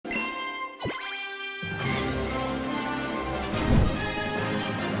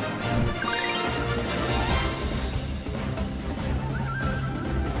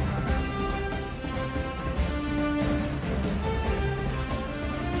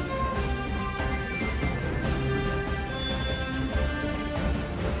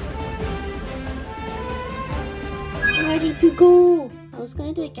ready to go. I was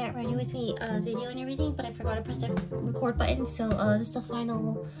gonna do a get ready with me video and everything, but I forgot to press the record button. So this is the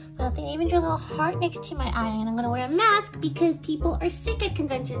final thing. I even drew a little heart next to my eye, and I'm gonna wear a mask because people are sick at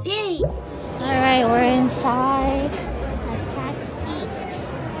conventions. Yay! All right, we're inside at PAX East.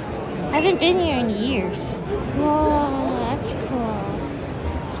 I haven't been here in years. Whoa, that's cool.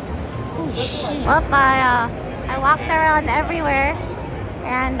 Holy shit! Well, I walked around everywhere,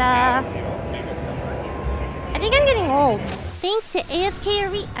 and I think I'm getting old. Thanks to AFK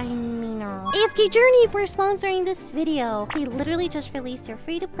Journey for sponsoring this video. They literally just released their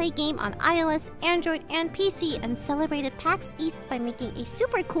free-to-play game on iOS, Android, and PC and celebrated PAX East by making a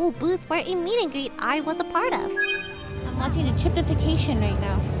super cool booth for a meet and greet I was a part of. I'm watching a chipification right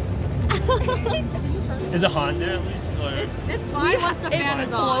now. Is it hot there at least? Or? It's fine once the fan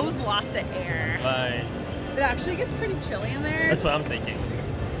is on. It blows lots of air. Right. It actually gets pretty chilly in there. That's what I'm thinking.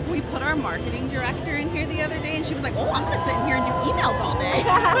 We put our marketing director in here the other day, and she was like, "Oh, I'm gonna sit in here and do emails all day." Your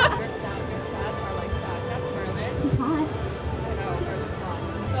stats are like that. That's Merlin. It's hot. I know, Merlin's hot.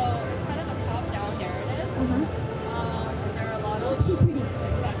 So it's kind of a top-down narrative. And there are a lot of. She's pretty.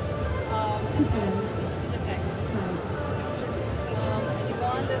 She's effects. And you go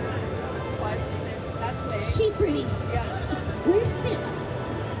on this quest. That's me. She's pretty. Yes. Where's Chip?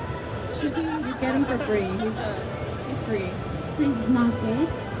 Chippy, you get him for free. He's free. This is not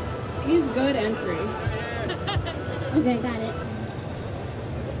good. He's good and free. Okay, got it.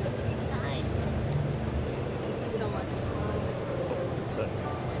 Nice. Thank you so much.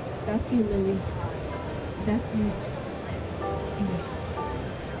 That's you, Lily. That's you.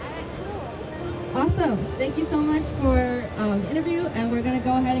 Awesome. Thank you so much for the interview, and we're gonna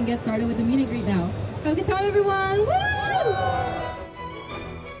go ahead and get started with the meet and greet now. Have a good time, everyone. Woo!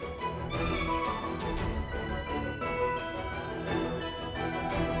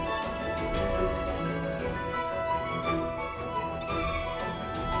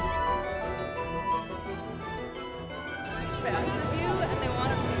 Fans of you, and they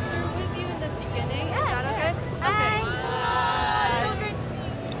want a picture with you in the beginning. Is that okay? Hi. Okay. So great to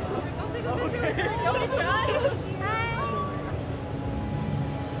meet you. Don't take a picture with her. Don't be shy.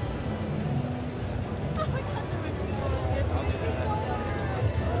 Oh my God.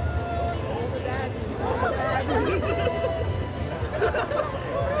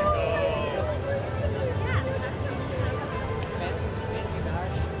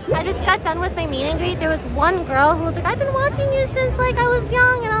 I just got done with my meet and greet. There was one girl who was like, I've been watching you since like I was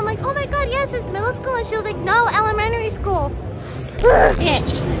young. And I'm like, oh my God, yes, it's middle school. And she was like, no, elementary school. Yeah.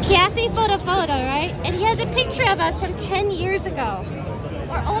 He asked me for the photo, right? And he has a picture of us from 10 years ago.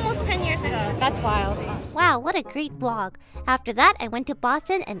 Or almost 10 years ago. That's wild. Wow, what a great vlog. After that, I went to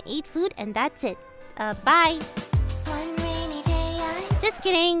Boston and ate food, and that's it. Bye. Just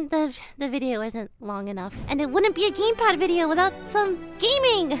kidding, the video isn't long enough. And it wouldn't be a gamepad video without some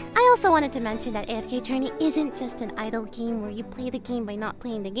gaming! I also wanted to mention that AFK Journey isn't just an idle game where you play the game by not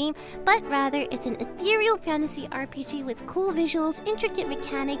playing the game, but rather it's an ethereal fantasy RPG with cool visuals, intricate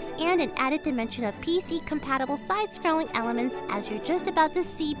mechanics, and an added dimension of PC-compatible side-scrolling elements, as you're just about to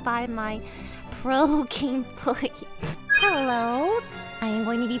see by my pro gameplay. Hello! I am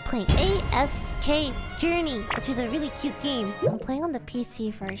going to be playing AFK Journey, which is a really cute game. I'm playing on the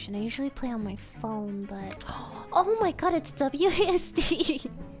PC version. I usually play on my phone, but... Oh my God, it's WASD!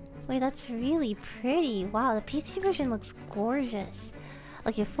 Wait, that's really pretty. Wow, the PC version looks gorgeous.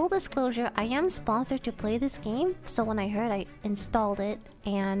 Okay, full disclosure, I am sponsored to play this game, so when I heard, I installed it,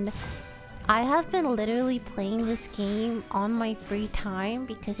 and I have been literally playing this game on my free time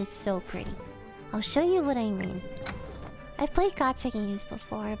because it's so pretty. I'll show you what I mean. I've played gacha games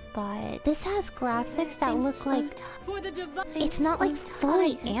before, but this has graphics that look like... It's not like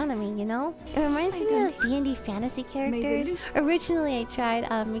fully anime, you know? It reminds me of D&D fantasy characters. Originally, I tried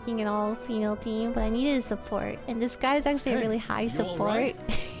making an all-female team, but I needed support. And this guy's actually a really high support.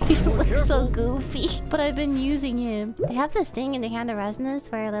 He looks so goofy. But I've been using him. They have this thing in the Hand of Resonance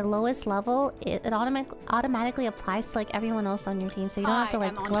where the lowest level, it automatically applies to like everyone else on your team. So you don't have to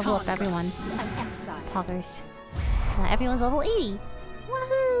like level up everyone. Poggers. Everyone's level 80.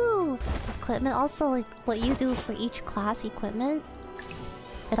 Woohoo! Equipment, also like what you do for each class equipment,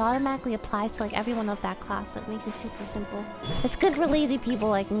 it automatically applies to like everyone of that class, so it makes it super simple. It's good for lazy people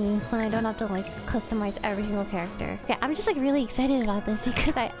like me when I don't have to like customize every single character. Yeah, I'm just like really excited about this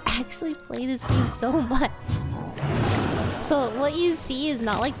because I actually play this game so much. So what you see is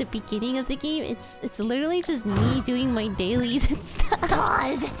not like the beginning of the game. It's literally just me doing my dailies and stuff.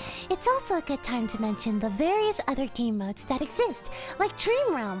 Pause. It's also a good time to mention the various other game modes that exist, like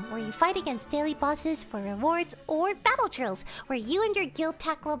Dream Realm, where you fight against daily bosses for rewards, or Battle Drills, where you and your guild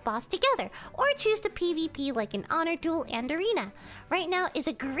tackle a boss together, or choose to PvP like an Honor Duel and Arena. Right now is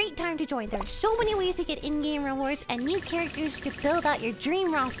a great time to join. There are so many ways to get in-game rewards and new characters to build out your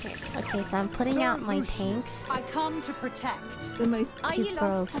dream roster. Okay, so I'm putting out my tanks. I come to protect. The most Are you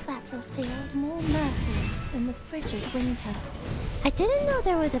lost? a battlefield more merciless than the frigid winter. I didn't know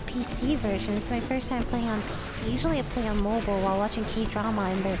there was a PC version. It's my first time playing on PC. Usually I play on mobile while watching K-drama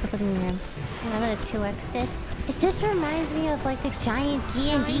in the living room. And I'm gonna 2x this. It just reminds me of like a giant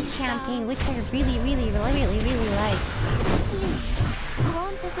D&D campaign, which I really like. Please,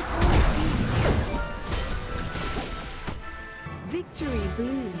 grant us eternal peace. Victory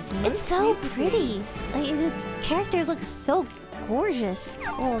blooms. It's so pretty. Like, the characters look so gorgeous.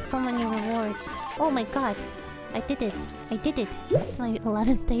 Oh, so many rewards. Oh my god. I did it. I did it. It's my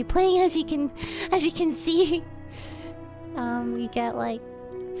 11th day playing, as you can see. You get like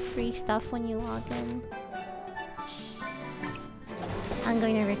free stuff when you log in. I'm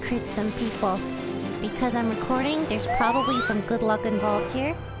going to recruit some people. Because I'm recording, there's probably some good luck involved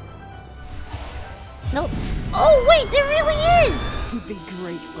here. Nope. Oh wait, there really is! Be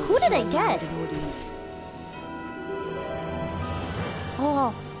grateful. Who did I to get? an audience.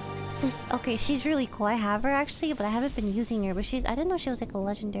 Oh, okay, she's really cool. I have her actually, but I haven't been using her. But I didn't know she was like a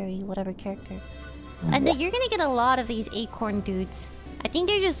legendary whatever character. And then you're gonna get a lot of these acorn dudes. I think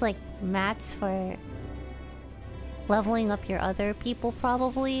they're just like mats for leveling up your other people,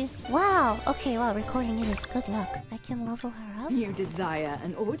 probably. Wow. Okay. Wow. Recording it is good luck. I can level her up. You desire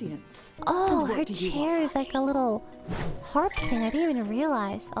an audience. Oh, And her what do you chair offer? is like a little harp thing. I didn't even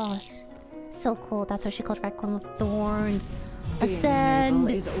realize. Oh, so cool. That's what she called Raccoon with Thorns. Being Ascend.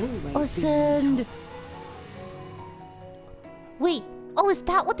 noble is always Ascend. being Wait. Oh, is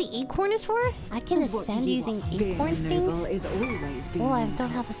that what the acorn is for? I can And what do ascend you using offer? Being acorn noble things? is always being Oh, I on don't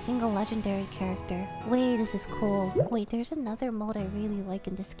top. have a single legendary character. Wait, this is cool. Wait, there's another mode I really like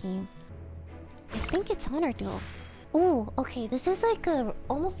in this game. I think it's Honor Duel. Oh, okay, this is like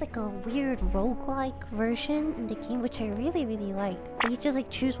almost like a weird roguelike version in the game, which I really like. You just like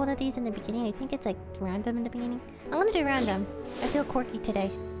choose one of these in the beginning. I think it's like random in the beginning. I'm gonna do random. I feel quirky today.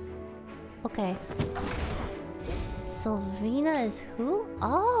 Okay. Sylvina is who?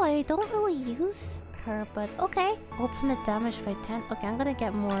 Oh, I don't really use her, but okay. Ultimate damage by 10. Okay, I'm gonna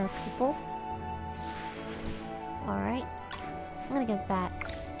get more people. Alright. I'm gonna get that.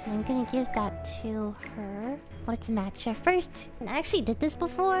 And I'm gonna give that to her. Let's match her first. I actually did this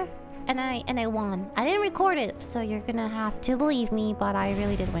before. And I won. I didn't record it, so you're gonna have to believe me, but I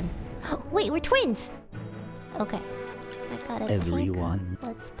really did win. Wait, we're twins! Okay. I got a Everyone tank.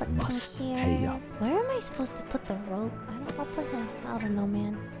 Let's put must him pay here. up. Where am I supposed to put the rogue? I'll put him. I don't know,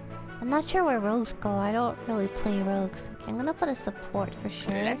 man. I'm not sure where rogues go. I don't really play rogues. Okay, I'm gonna put a support for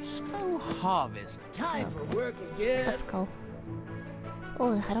sure. Let's go harvest. Time for work again. Let's go.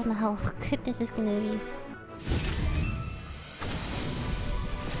 Oh, I don't know how good this is gonna be.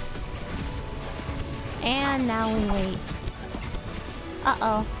 And now we wait.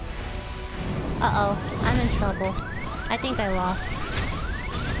 Uh-oh. Uh-oh. I'm in trouble. I think I lost.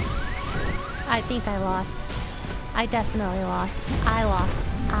 I think I lost. I definitely lost. I lost.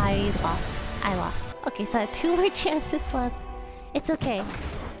 I lost. I lost. Okay, so I have 2 more chances left. It's okay.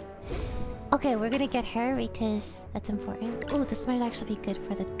 Okay, we're gonna get her because that's important. Ooh, this might actually be good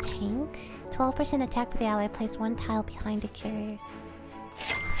for the tank. 12% attack for the ally placed 1 tile behind the carriers.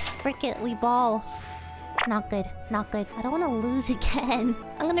 Frick it, we ball. Not good. Not good. I don't want to lose again.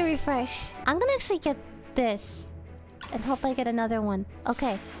 I'm gonna refresh. I'm gonna actually get this. And hope I get another one.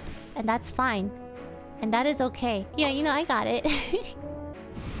 Okay. And that's fine. And that is okay. Yeah, you know, I got it.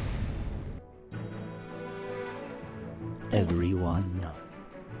 Everyone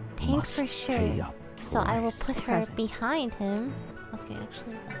Tank must for sure. pay up. So I will for put her present. behind him. Okay,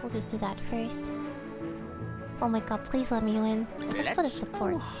 actually, we'll just do that first. Oh my god, please let me win. Let's put a Let's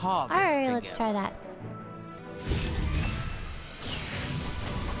support. go harvest Alright, let's together. try that.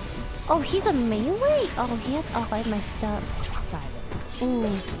 Oh, he's a melee? Oh, he has... Oh, I messed up. Silence. Ooh.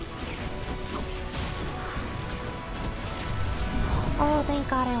 Oh, thank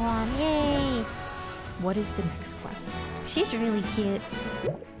god I won. Yay! What is the next quest? She's really cute.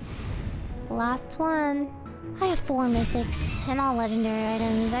 Last one. I have 4 mythics and all legendary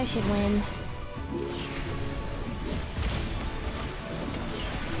items. I should win.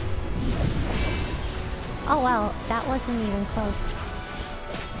 Oh wow, that wasn't even close.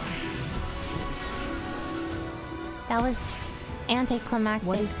 That was anticlimactic.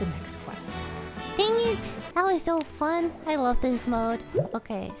 What is the next quest? Dang it! That was so fun. I love this mode.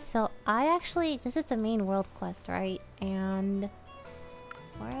 Okay, so this is the main world quest, right? And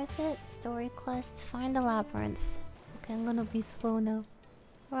where is it? Story quest. Find the labyrinth. Okay, I'm gonna be slow now.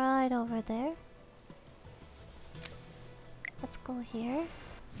 Right over there. Let's go here.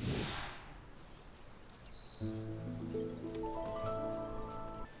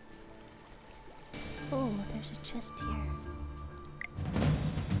 Oh, there's a chest here.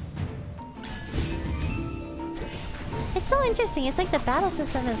 It's so interesting. It's like the battle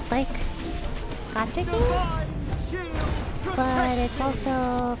system is like gacha games, but it's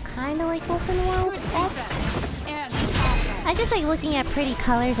also kind of like open world-esque. I just like looking at pretty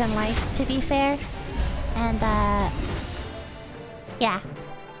colors and lights, to be fair. And yeah.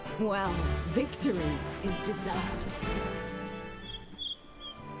 Well, victory is deserved.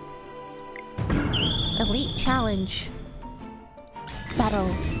 Elite challenge. Battle.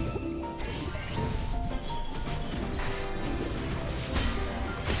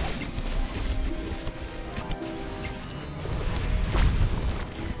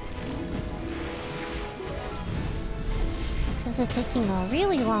 This is taking a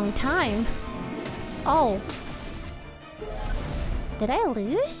really long time. Oh. Did I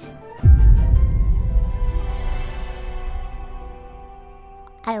lose?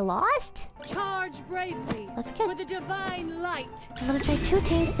 I lost? Charge bravely. Let's get for the divine light. I'm gonna try 2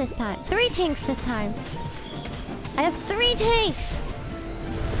 tanks this time. 3 tanks this time. I have 3 tanks.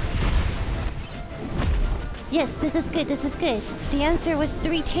 Yes, this is good. This is good. The answer was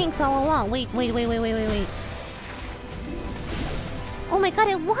 3 tanks all along. Wait. Oh my god,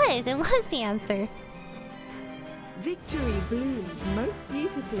 it was! It was the answer. Victory blooms most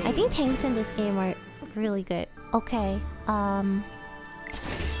beautifully. I think tanks in this game are really good. Okay,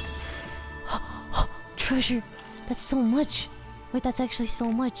 treasure! That's so much! Wait, that's actually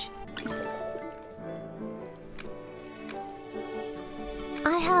so much.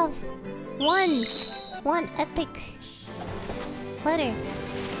 I have one epic letter.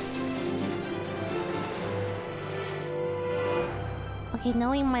 Okay,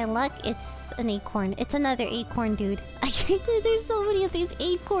 knowing my luck, it's an acorn. It's another acorn dude. There's so many of these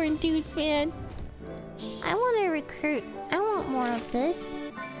acorn dudes, man. I want to recruit. I want more of this.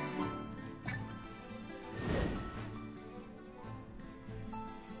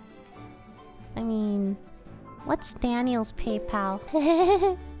 I mean, what's Daniel's PayPal?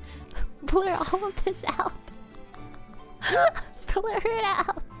 Blur all of this out. Blur it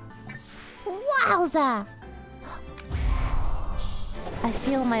out. Wowza! I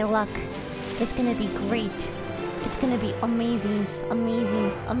feel my luck. It's gonna be great. It's gonna be amazing.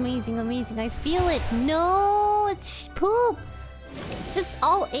 Amazing. I feel it. No, it's poop. It's just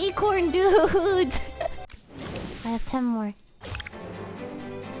all acorn dudes. I have 10 more.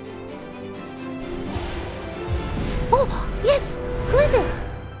 Oh, yes! Who is it?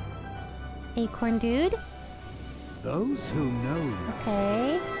 Acorn dude. Those who know.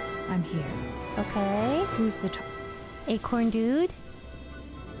 Okay. I'm here. Okay. Who's the Acorn dude.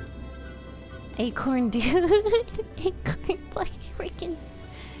 Acorn dude. Acorn fucking freaking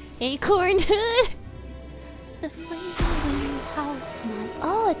acorn dude. The freezing wind howls tonight.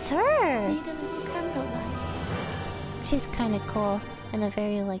 Oh, it's her. Need a little candlelight. She's kind of cool in a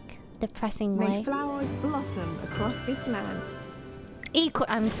very like depressing way. May flowers blossom across this land. Acorn.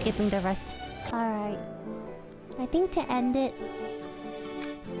 I'm skipping the rest. All right. I think to end it,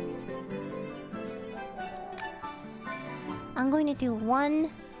 I'm going to do one.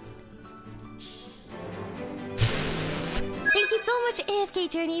 Thank you so much, AFK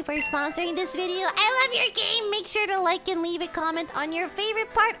Journey, for sponsoring this video. I love your game. Make sure to like and leave a comment on your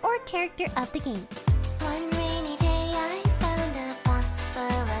favorite part or character of the game. I'm